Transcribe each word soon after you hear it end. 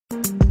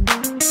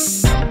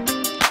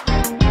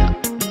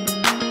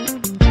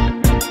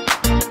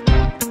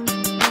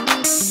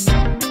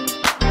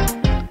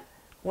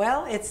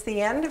it's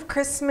the end of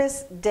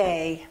Christmas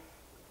Day,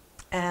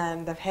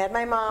 and I've had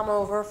my mom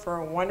over for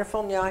a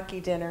wonderful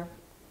gnocchi dinner.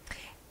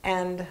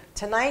 And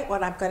tonight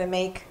what I'm going to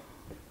make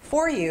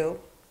for you,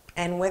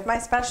 and with my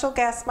special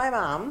guest, my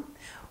mom,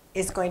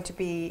 is going to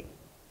be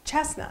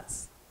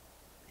chestnuts.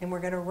 And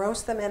we're going to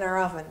roast them in our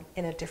oven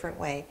in a different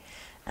way.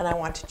 And I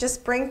want to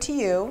just bring to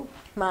you,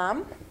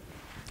 Mom,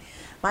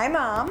 my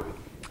mom,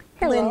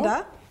 Hello.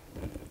 Linda.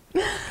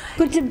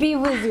 Good to be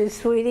with you,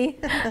 sweetie.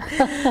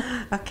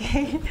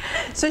 Okay,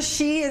 so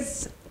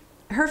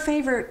her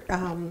favorite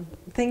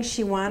thing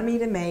she wanted me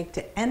to make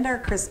to end our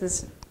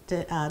Christmas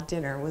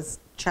dinner was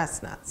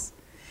chestnuts,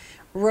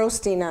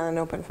 roasting on an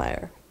open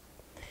fire.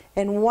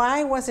 And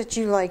why was it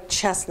you like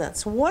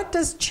chestnuts? What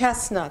does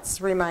chestnuts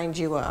remind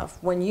you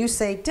of when you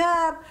say,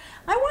 Deb,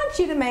 I want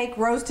you to make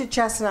roasted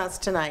chestnuts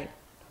tonight?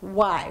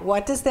 Why?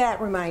 What does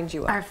that remind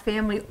you of? Our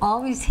family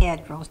always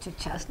had roasted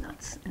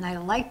chestnuts, and I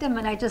liked them,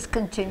 and I just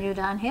continued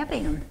on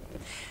having them.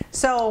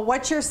 So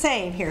what you're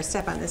saying, here,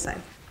 step on this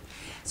side.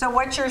 So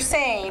what you're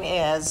saying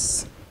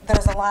is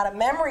there's a lot of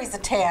memories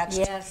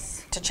attached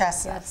to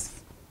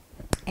chestnuts.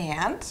 Yes.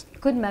 And?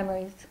 Good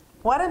memories.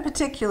 What in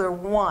particular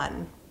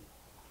one,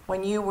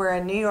 when you were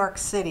in New York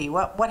City,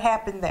 what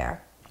happened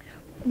there?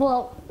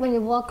 Well, when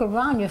you walk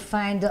around, you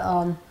find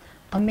a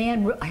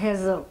man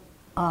has a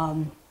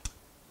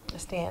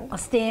stand? A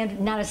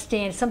stand, not a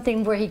stand,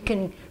 something where he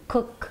can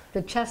cook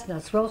the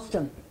chestnuts, roast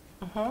them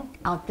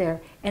out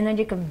there. And then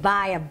you can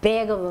buy a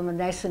bag of them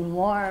nice and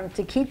warm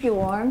to keep you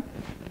warm.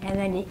 And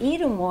then you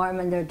eat them warm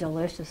and they're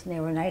delicious and they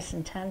were nice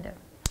and tender.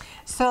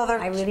 So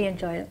I really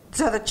enjoyed it.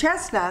 So the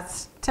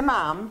chestnuts, to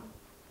Mom,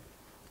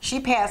 she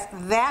passed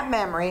that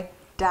memory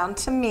down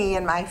to me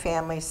and my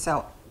family.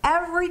 So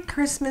every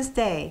Christmas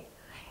Day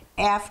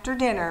after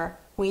dinner,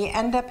 we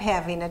end up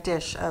having a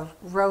dish of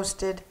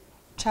roasted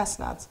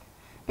chestnuts.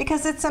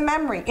 Because it's a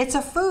memory. It's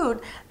a food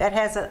that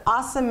has an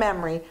awesome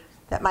memory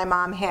that my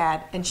mom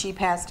had and she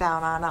passed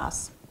down on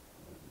us.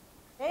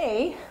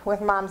 Today,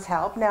 with Mom's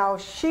help, now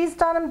she's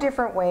done them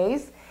different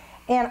ways,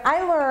 and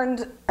I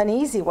learned an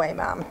easy way,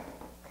 Mom.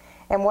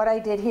 And what I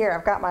did here,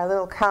 I've got my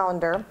little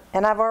colander,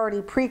 and I've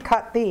already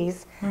pre-cut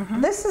these.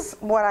 This is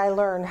what I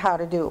learned how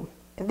to do.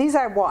 These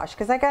I washed,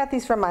 because I got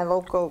these from my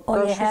local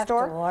grocery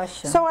store. To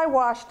wash them. So I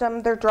washed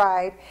them, they're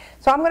dried.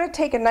 So I'm going to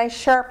take a nice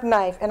sharp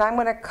knife, and I'm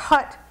going to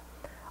cut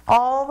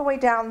all the way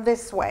down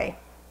this way.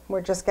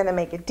 We're just going to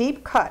make a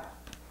deep cut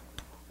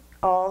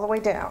all the way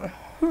down.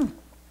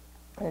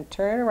 And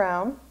turn it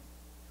around.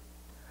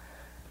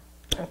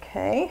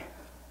 Okay.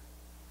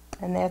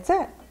 And that's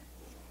it.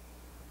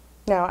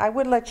 Now, I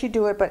would let you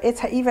do it, but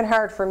it's even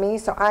hard for me,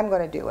 so I'm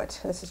going to do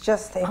it. This is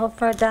just How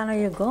far down are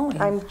you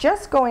going? I'm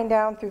just going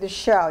down through the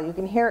shell. You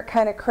can hear it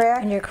kind of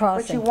crack. And you're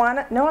crossing. But you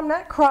want to, no, I'm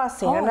not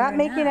crossing. Oh, I'm not you're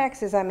making not.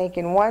 X's. I'm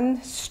making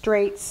one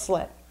straight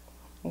slit.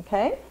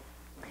 Okay?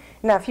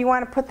 Now, if you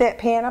want to put that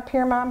pan up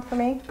here, Mom, for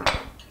me,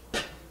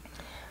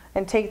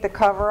 and take the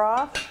cover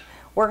off,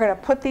 we're going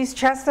to put these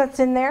chestnuts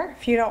in there,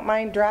 if you don't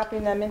mind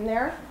dropping them in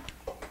there.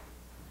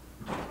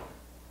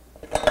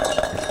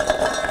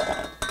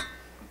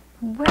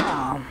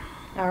 Wow.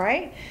 All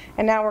right?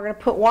 And now we're going to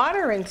put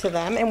water into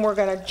them, and we're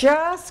going to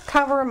just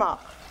cover them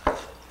up.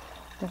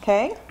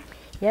 Okay?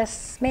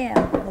 Yes, ma'am.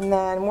 And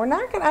then we're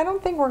not going to, I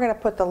don't think we're going to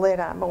put the lid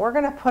on, but we're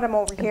going to put them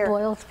over here. It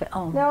boils.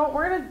 Oh. No,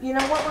 we're going to, you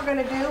know what we're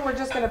going to do? We're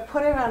just going to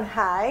put it on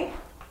high,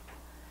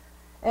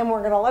 and we're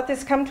going to let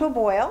this come to a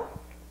boil.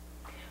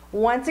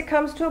 Once it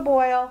comes to a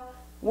boil,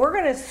 we're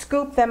going to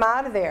scoop them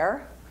out of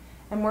there,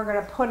 and we're going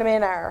to put them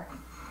in our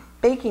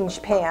baking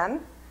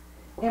pan,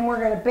 and we're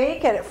going to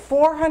bake it at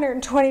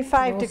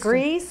 425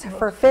 degrees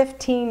for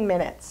 15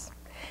 minutes.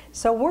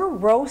 So we're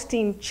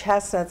roasting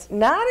chestnuts,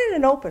 not in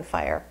an open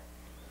fire,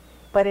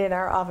 but in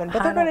our oven.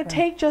 But they're going to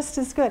take just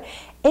as good.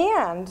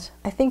 And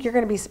I think you're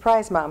going to be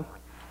surprised, Mom,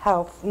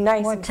 how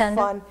nice and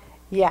fun.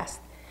 Yes,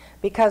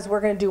 because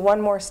we're going to do one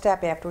more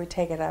step after we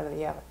take it out of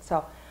the oven.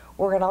 So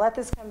we're going to let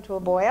this come to a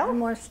boil. One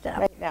more step.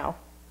 Right now.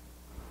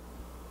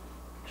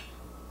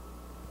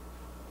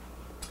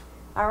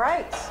 All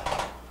right.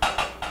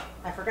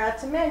 I forgot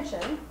to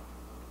mention,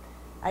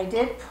 I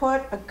did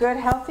put a good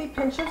healthy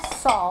pinch of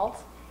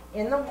salt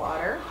in the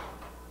water.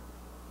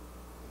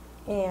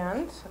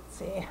 And, let's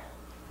see.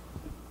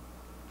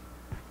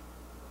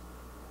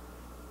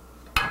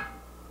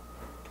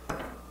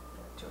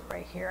 Do it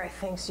right here, I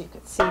think, so you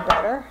could see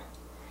better.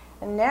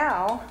 And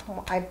now,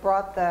 I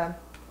brought the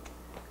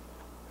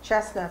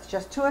chestnuts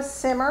just to a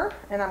simmer,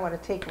 and I'm going to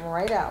take them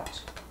right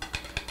out.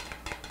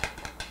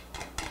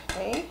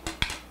 Okay.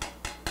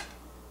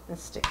 And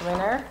stick them in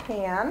our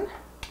pan.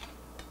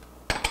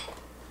 Yeah,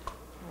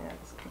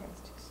 this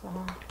pan's too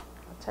small.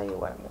 I'll tell you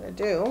what I'm going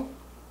to do.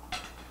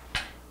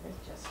 Is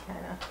just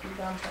kind of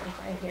dump them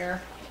right here.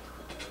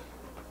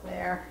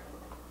 There.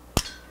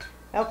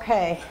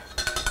 Okay.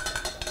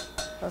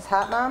 Those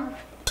hot, Mom?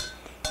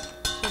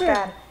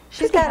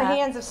 She's got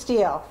hands of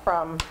steel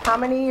from how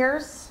many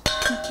years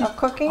of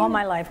cooking? All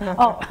my life.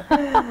 Oh.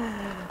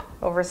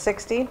 Over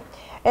 60.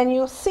 And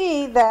you'll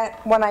see that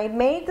when I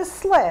made the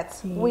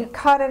slits, we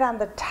cut it on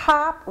the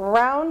top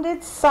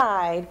rounded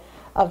side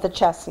of the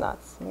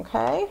chestnuts,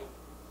 okay?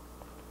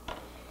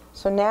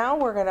 So now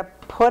we're going to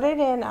put it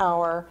in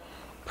our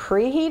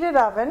preheated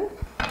oven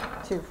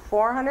to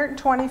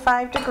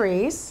 425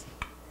 degrees.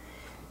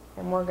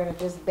 And we're going to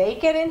just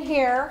bake it in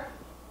here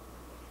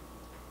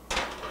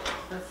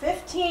for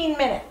 15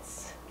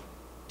 minutes.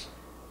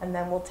 And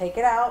then we'll take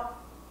it out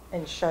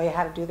and show you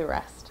how to do the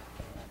rest.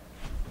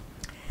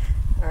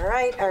 All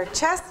right, our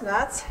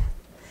chestnuts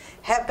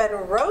have been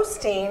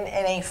roasting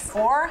in a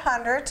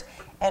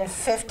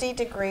 450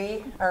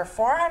 degree or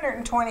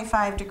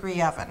 425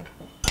 degree oven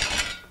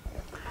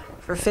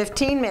for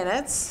 15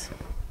 minutes.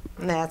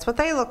 And that's what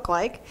they look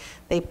like.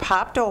 They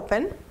popped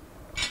open.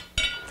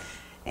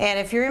 And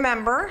if you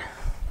remember,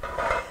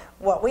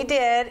 what we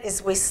did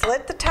is we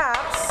slit the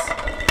tops,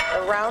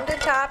 the rounded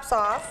tops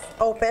off,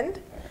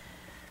 opened.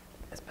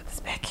 Let's put this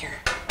back here.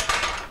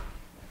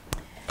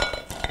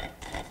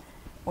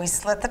 We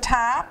slit the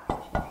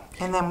top,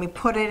 and then we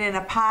put it in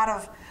a pot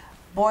of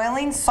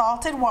boiling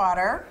salted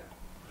water,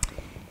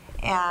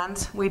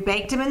 and we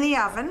baked them in the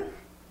oven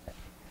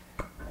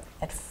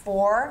at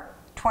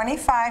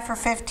 425 for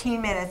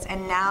 15 minutes.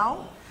 And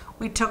now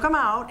we took them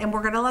out, and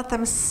we're going to let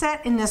them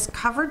set in this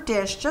covered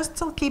dish just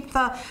to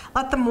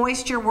let the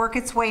moisture work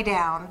its way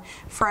down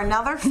for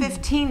another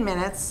 15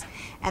 minutes,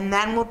 and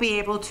then we'll be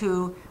able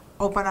to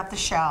open up the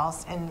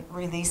shells and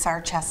release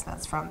our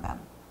chestnuts from them.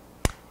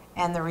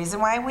 And the reason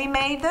why we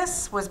made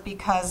this was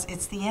because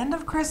it's the end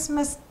of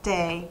Christmas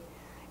Day,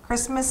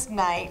 Christmas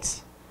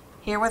night,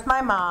 here with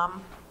my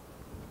mom,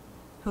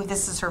 who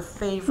this is her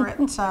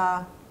favorite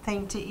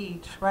thing to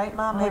eat, right,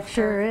 Mom? It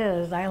sure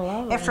is. I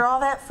love it. After all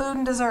that food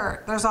and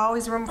dessert, there's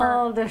always room for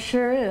Oh, there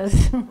sure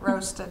is.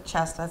 roasted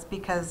chestnuts,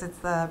 because it's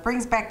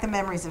brings back the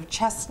memories of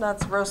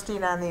chestnuts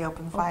roasting on the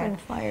open fire. Open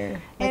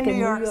fire. In Like New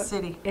York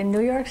City. In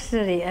New York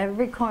City,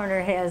 every corner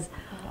has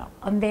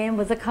a man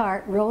with a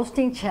cart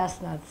roasting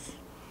chestnuts.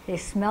 They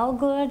smell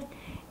good,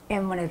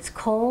 and when it's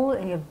cold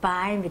and you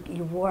buy them,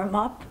 you warm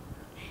up,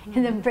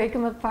 and then break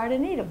them apart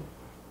and eat them.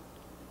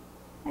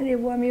 And they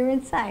warm your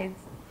insides.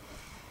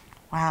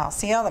 Wow,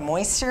 see all the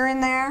moisture in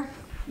there?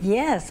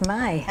 Yes,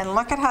 my. And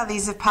look at how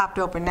these have popped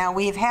open. Now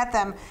we've had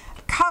them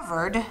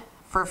covered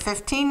for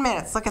 15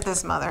 minutes. Look at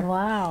this, Mother.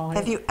 Wow.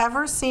 Have you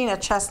ever seen a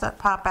chestnut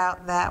pop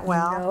out that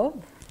well?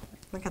 No.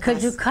 Look at Could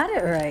this. you cut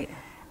it right?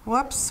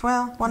 Whoops,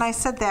 well, when I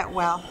said that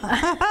well.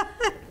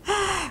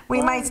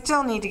 We might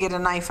still need to get a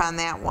knife on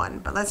that one,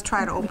 but let's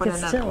try to open We could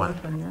another still one.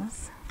 open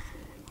this.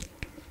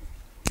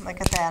 Look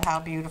at that, how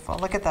beautiful.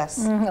 Look at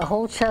this. A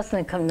whole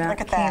chestnut came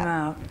Look at that.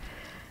 out.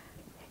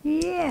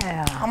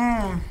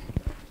 Yeah.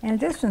 And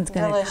this one's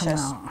going to come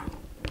Delicious. out.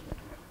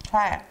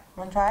 Try it.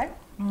 Want to try it?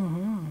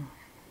 Mm-hmm.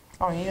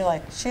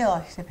 Oh, she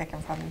likes to pick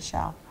them from the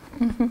shell.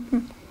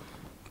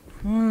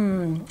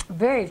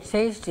 Very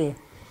tasty.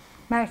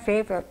 My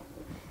favorite.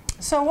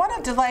 So what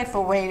a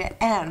delightful way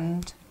to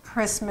end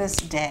Christmas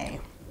Day.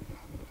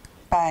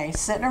 By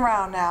sitting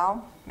around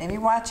now, maybe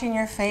watching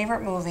your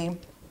favorite movie,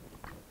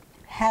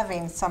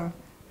 having some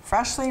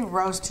freshly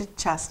roasted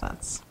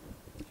chestnuts.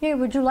 Here,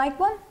 would you like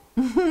one?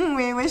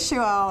 We wish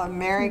you all a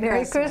Merry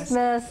Christmas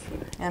Merry Christmas.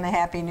 and a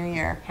Happy New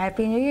Year.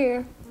 Happy New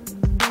Year.